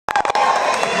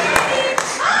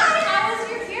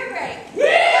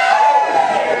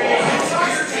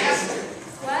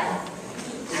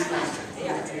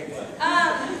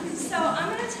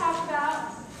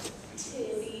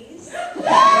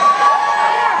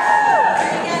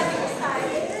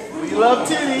love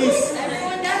titties.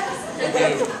 Everyone does.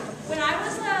 When I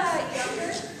was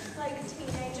younger, like a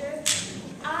teenager,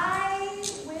 I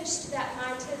wished that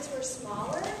my tits were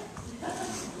smaller,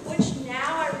 which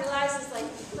now I realize is like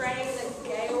praying the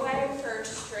gay away for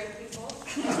straight people.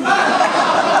 It's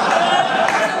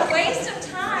a waste of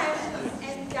time,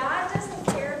 and God doesn't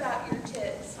care about your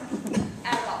tits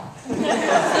at all. So,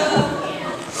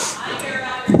 I care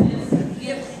about your tits.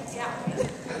 Yep. Yeah.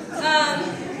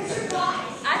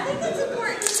 I think it's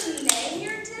important to name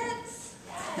your tits.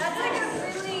 That's like a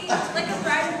really, like a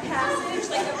rite of passage,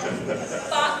 like a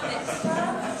bat mitzvah.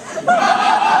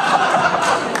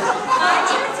 My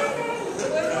tits are named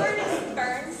Woodward and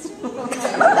Bernstein,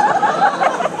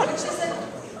 which is a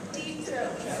deep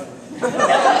throat joke.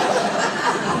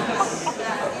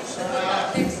 You should look up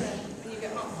Dixon when you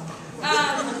get home.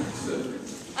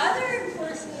 Other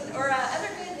important, or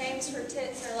other good names for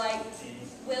tits are like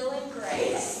Will and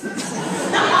Grace. A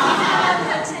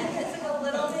tit that's like a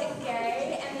little bit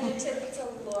gay, and then a tit that's a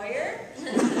lawyer.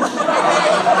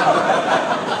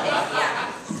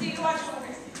 Yeah, so you watch one.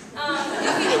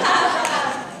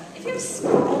 If you have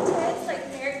small tits, like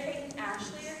Mary Kate and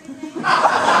Ashley or anything.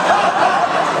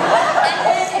 And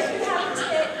then if you have a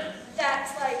tit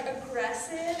that's like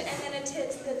aggressive, and then a tit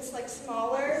that's like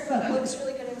smaller but looks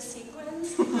really good in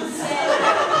sequins, then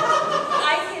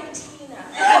Ike and Tina.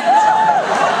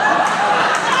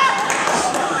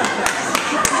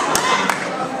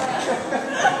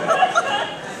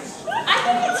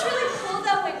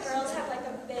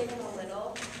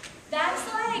 That's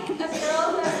like a girl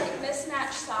who has like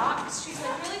mismatched socks. She's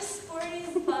like really sporty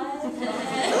and fun, and you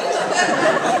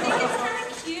think it's kind of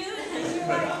cute, and you're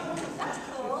like, that's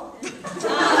cool. If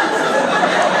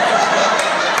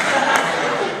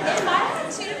I had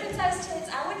two different sized tits,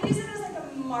 I would use it as like a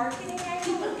marketing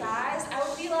angle with guys. I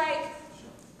would be like,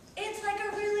 it's like a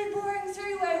really boring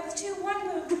three-way with two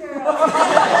one-boob girls.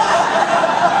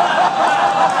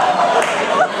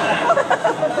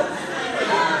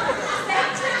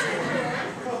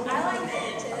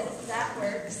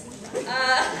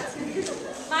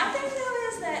 My thing though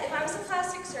is that if I was a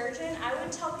plastic surgeon, I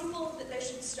would tell people that they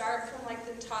should start from like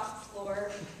the top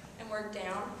floor and work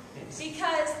down,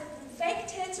 because fake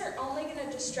tits are only going to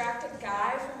distract a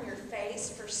guy from your face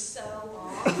for so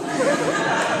long, and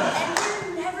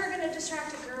you're never going to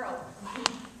distract a girl.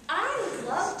 I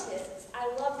love tits, I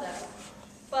love them,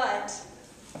 but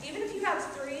even if you have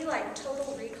 3 like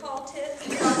Total Recall tits,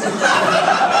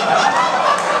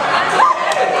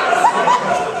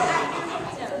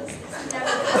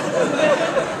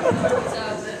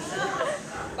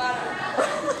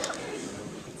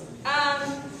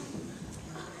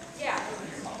 yeah.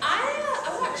 I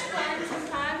watch porn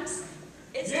sometimes.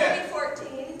 It's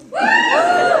 2014.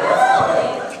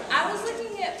 I was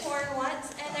looking at porn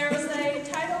once, and there was a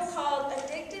title called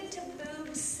Addicted to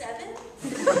Boobs 7,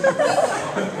 which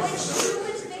you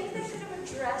would think they could have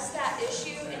addressed that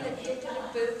issue in Addicted to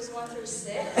Boobs 1 through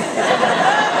 6. But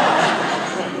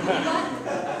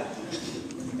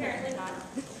apparently not.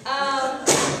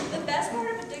 The best part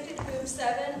of Addicted to Boobs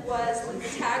 7 was, the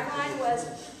tagline was,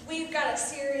 "We've got a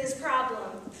serious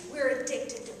problem. We're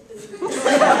addicted to boobs."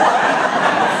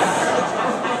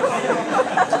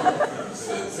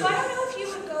 So I don't know if you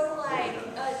would go to like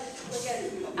an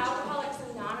Alcoholics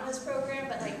Anonymous program,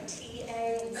 but like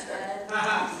TA instead,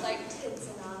 like Tits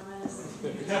Anonymous.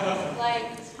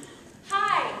 Like,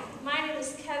 hi, my name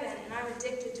is Kevin, and I'm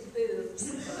addicted to boobs.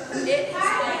 It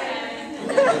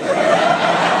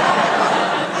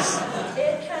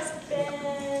has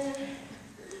been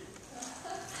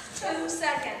 2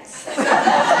 seconds.